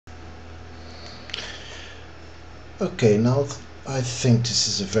Okay, now I think this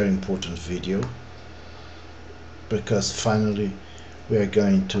is a very important video because finally we are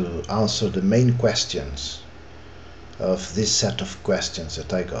going to answer the main questions of this set of questions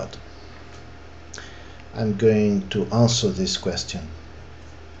that I got. I'm going to answer this question,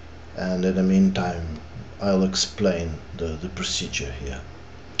 and in the meantime I'll explain the procedure here.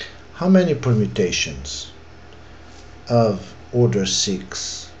 How many permutations of order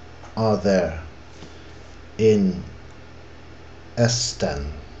 6 are there in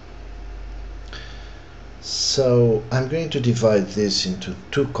S10? So I'm going to divide this into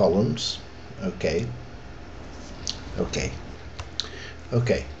two columns. Okay.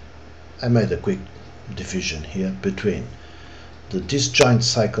 I made a quick division here between the disjoint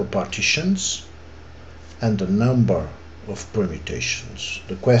cycle partitions and the number of permutations.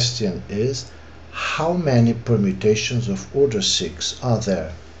 The question is, how many permutations of order 6 are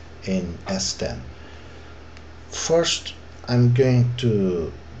there in S10? First, I'm going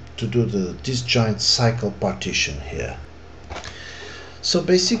to do the disjoint cycle partition here. So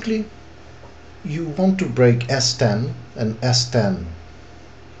basically you want to break S10, and S10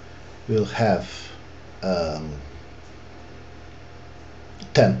 will have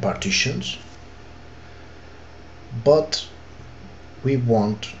 10 partitions, but we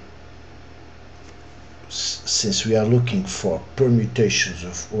want, since we are looking for permutations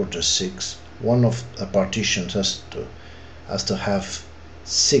of order 6, one of the partitions has to have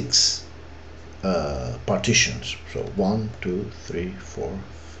 6 partitions. So 1, 2, 3, 4,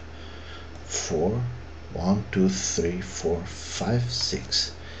 1, 2, 3, 4, 5,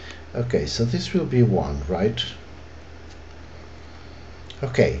 6. Okay, so this will be 1, right?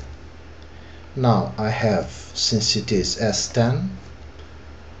 Okay, now I have, since it is S10,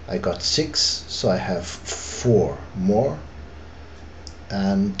 I got 6, so I have 4 more,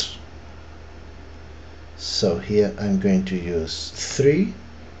 and so here I'm going to use 3.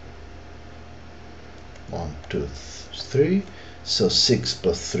 1, 2, 3. So 6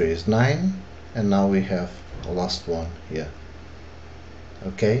 plus 3 is 9, and now we have the last one here.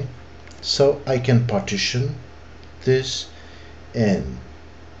 Okay, so I can partition this in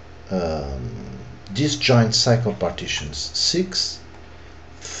disjoint cycle partitions 6,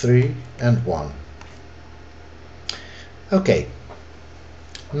 3, and 1. Okay,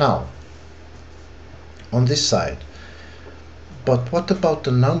 now on this side, but what about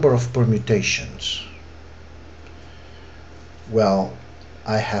the number of permutations? Well,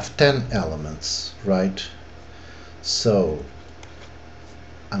 I have 10 elements, right? So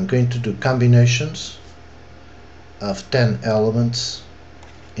I'm going to do combinations of 10 elements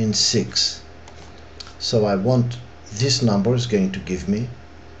in 6. So I want, this number is going to give me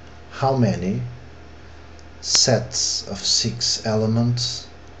how many sets of 6 elements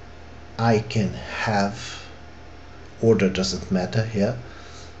I can have, order doesn't matter here,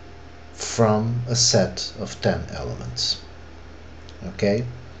 from a set of 10 elements. Okay,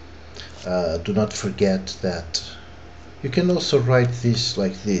 do not forget that you can also write this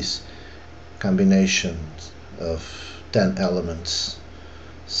like this: combinations of 10 elements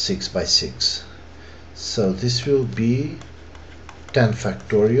 6 by 6. So this will be 10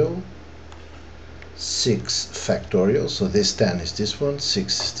 factorial, 6 factorial, so this 10 is this one,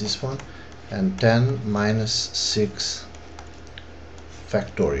 6 is this one, and 10 minus 6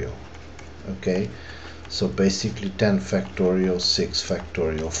 factorial. Okay, so basically 10 factorial, 6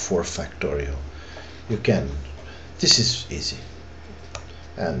 factorial, 4 factorial. You can, this is easy,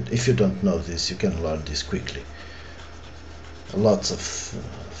 and if you don't know this, you can learn this quickly. Lots of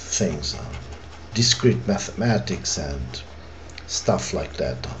things on discrete mathematics and stuff like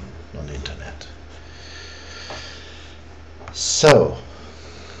that on the internet. So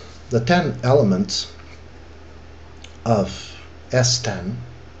the 10 elements of S10,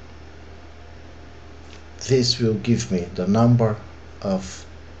 this will give me the number of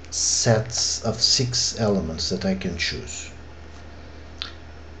sets of 6 elements that I can choose.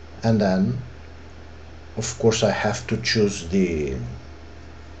 And then of course I have to choose the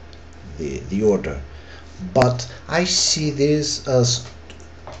order, but I see this as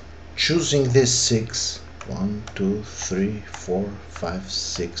choosing this 6, 1, 2, 3, 4, 5,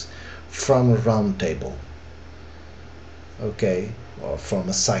 6 from a round table. Okay, or from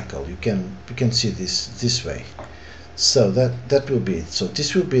a cycle. You can see this way. So that will be, so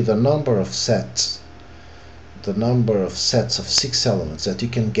this will be the number of sets of 6 elements that you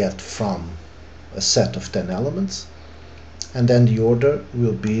can get from a set of 10 elements, and then the order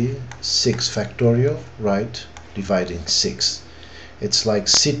will be 6 factorial, right, dividing 6. It's like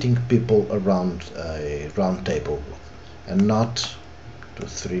sitting people around a round table, and not 2,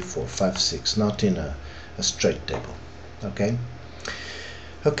 3, 4, 5, 6, not in a a straight table. Okay,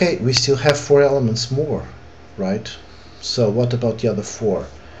 we still have 4 elements more, right? So what about the other 4?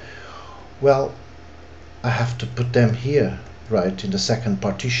 Well, I have to put them here, right, in the second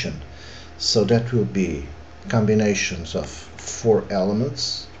partition. So that will be combinations of 4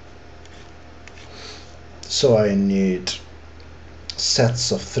 elements. So I need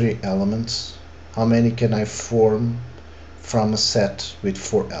sets of 3 elements. How many can I form from a set with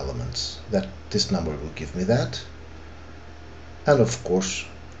 4 elements? That this number will give me that. And of course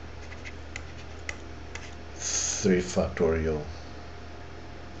 3 factorial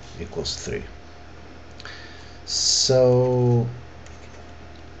equals 3. So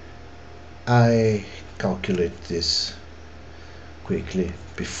I calculate this quickly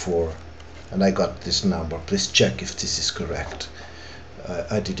before, and I got this number. Please check if this is correct.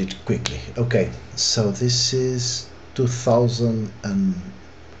 I did it quickly. Okay, so this is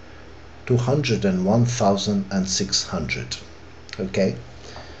 200 and 1600. Okay,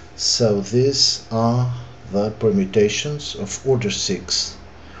 so these are the permutations of order 6.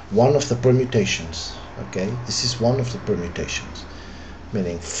 One of the permutations. Okay, this is one of the permutations,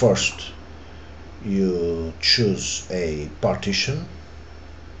 meaning first you choose a partition,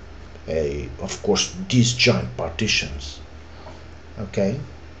 of course disjoint partitions, okay,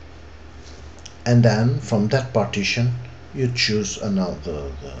 and then from that partition you choose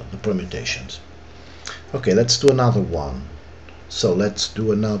another the permutations. Okay, let's do another one. So let's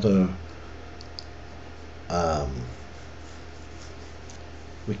do another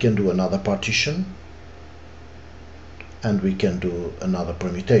we can do another partition, and we can do another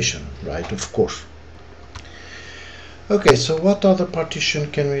permutation, right? Of course. Okay, so what other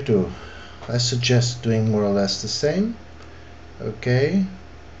partition can we do? I suggest doing more or less the same. Okay.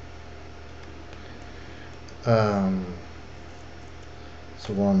 So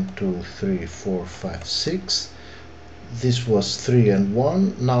 1, 2, 3, 4, 5, 6. This was 3 and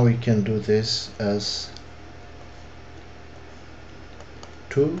 1. Now we can do this as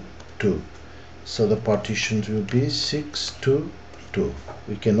 2, 2. So the partitions will be 6, 2, 2.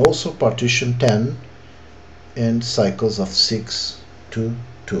 We can also partition 10 in cycles of 6, 2,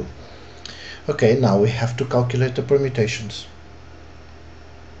 2. Okay, now we have to calculate the permutations.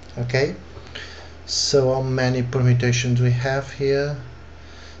 Okay, so how many permutations we have here?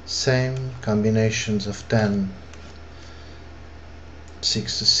 Same combinations of 10,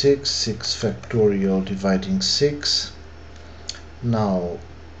 6 to 6, 6 factorial dividing 6. Now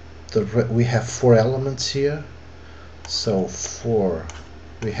we have 4 elements here, so 4,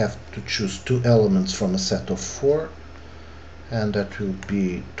 we have to choose 2 elements from a set of 4, and that will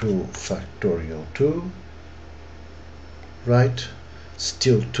be 2 factorial 2, right?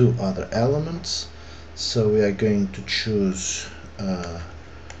 Still 2 other elements, so we are going to choose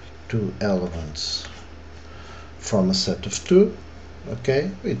 2 elements from a set of 2.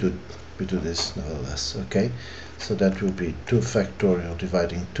 Okay, we do this nevertheless. Okay, so that will be 2 factorial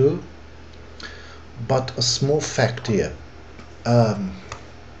dividing 2, but a small fact here.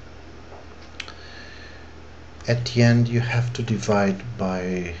 At the end you have to divide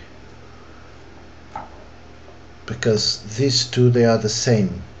by, because these two, they are the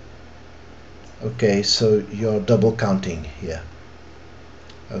same. Okay, so you're double counting here.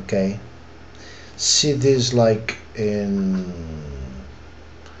 Okay, see this like in,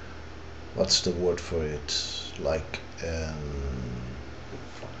 what's the word for it, like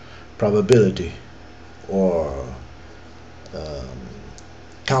probability or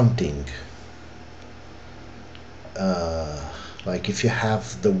counting. Like if you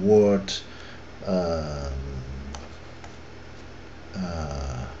have the word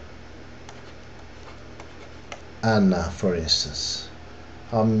Anna, for instance,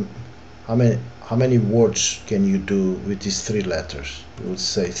 how many words can you do with these 3 letters? You would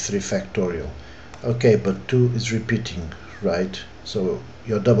say 3 factorial. Okay, but 2 is repeating, right? So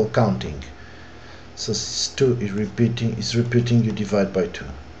you're double counting. So 2 is repeating, you divide by 2.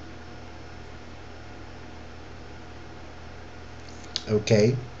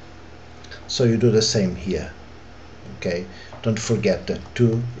 Okay, so you do the same here. Okay, don't forget that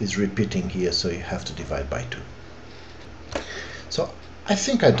 2 is repeating here, so you have to divide by 2. So I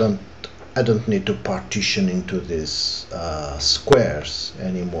think I don't need to partition into these squares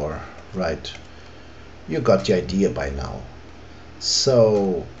anymore, right? You got the idea by now.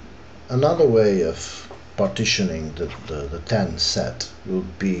 So another way of partitioning the 10 set will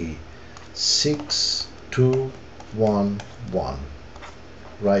be 6, 2, 1, 1,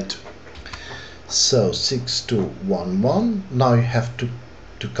 right? So 6, 2, 1, 1. Now you have to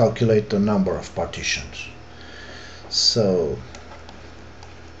calculate the number of partitions. So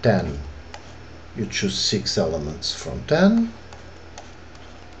 10 you choose 6 elements from 10,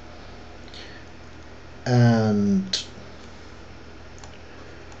 and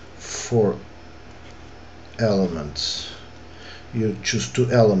 4 elements, you choose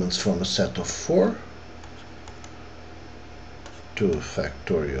 2 elements from a set of 4, 2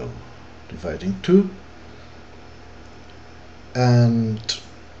 factorial dividing 2, and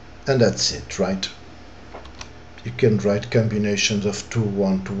that's it, right? You can write combinations of 2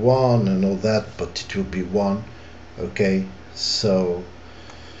 1 to 1 and all that, but it will be 1. Okay, so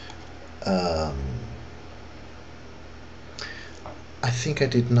I think I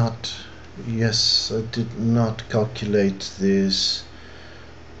did not, yes, I did not calculate this.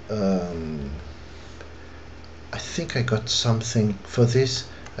 I think I got something for this.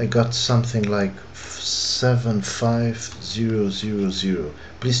 I got something like 75000.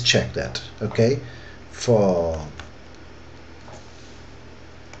 Please check that, okay? For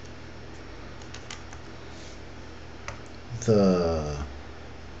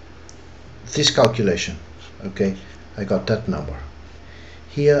this calculation, okay, I got that number.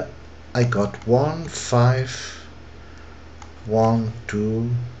 Here I got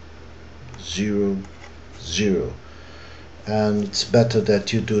 1512000, and it's better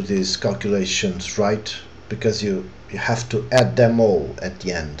that you do these calculations right, because you have to add them all at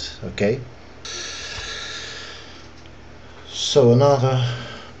the end, okay? So another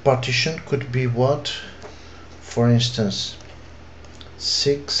partition could be what? For instance,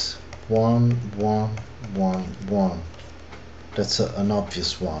 6 1 1 1 1. That's an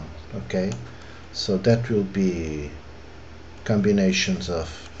obvious one, okay? So that will be combinations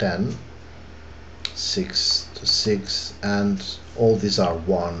of 10, 6 to 6, and all these are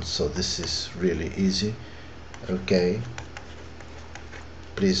 1, so this is really easy, okay?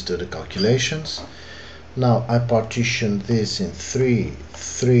 Please do the calculations. Now I partition this in 3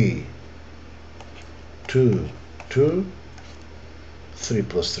 3 2 2, 3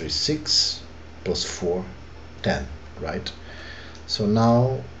 plus 3 6, plus 4 10, right? So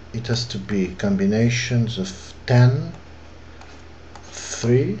now it has to be combinations of 10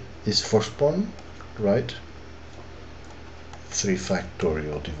 3, this first one, right? 3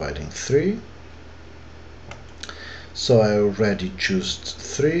 factorial dividing 3. So I already chose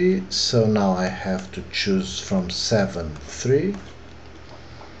 3, so now I have to choose from 7 3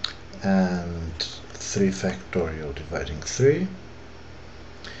 and 3 factorial dividing 3.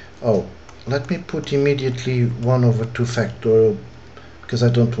 Oh, let me put immediately 1 over 2 factorial, because I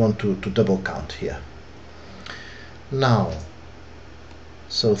don't want to double count here. Now,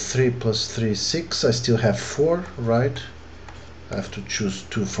 so 3 plus 3 6, I still have 4, right? I have to choose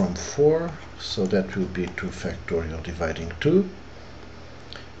 2 from 4, so that will be 2 factorial dividing 2.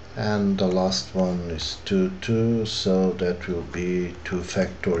 And the last one is 2 2, so that will be 2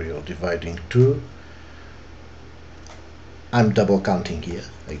 factorial dividing 2. I'm double counting here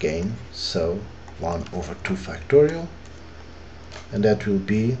again, so 1 over 2 factorial, and that will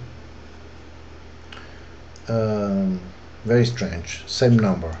be very strange, same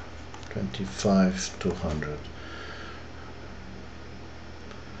number, 25,200.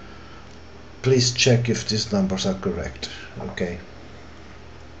 Please check if these numbers are correct, okay?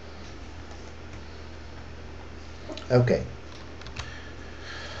 Okay,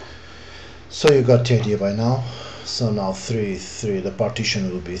 so you got the idea by now. So now 3 3, the partition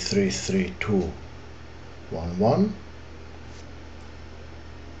will be 3 3 2 1 1.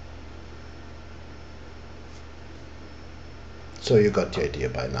 So you got the idea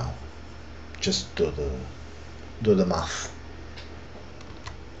by now. Just do the math.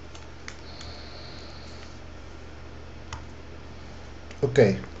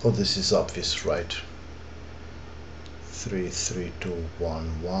 Okay, oh, this is obvious, right? 3 3 2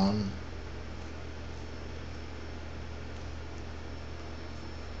 1 1.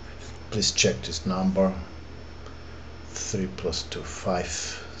 Please check this number. 3 plus 2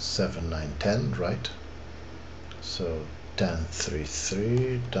 5 7 9 10, right? So 10 3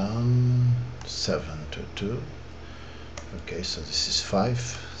 3 done. 7 2 2. Okay, so this is 5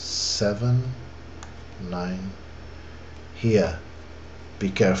 7 9. Here, be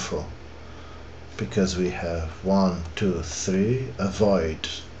careful, because we have 1 2 3. Avoid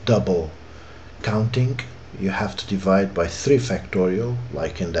double counting. You have to divide by 3 factorial,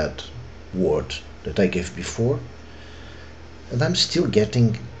 like in that word that I gave before, and I'm still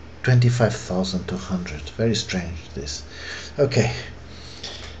getting 25,200. Very strange, this. Okay,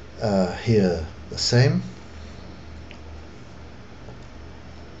 here the same.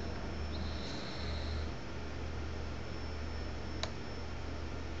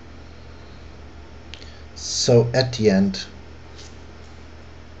 So at the end,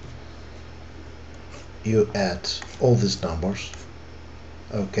 you add all these numbers,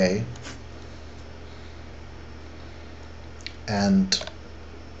 okay, and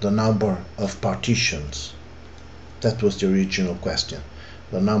the number of partitions. That was the original question.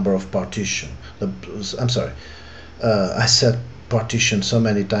 The number of partition. I'm sorry, I said partition so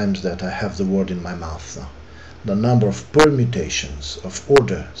many times that I have the word in my mouth now. The number of permutations of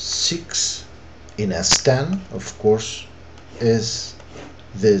order 6 in S10, of course, is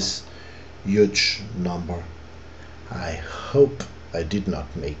this huge number. I hope I did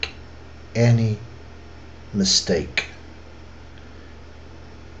not make any mistake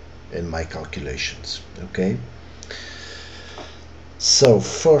in my calculations, okay? So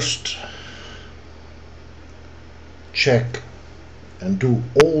first check and do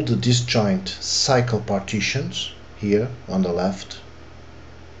all the disjoint cycle partitions here on the left,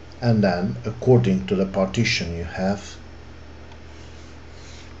 and then according to the partition you have,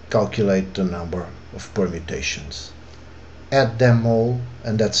 calculate the number of permutations, add them all,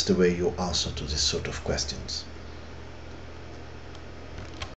 and that's the way you answer to this sort of questions.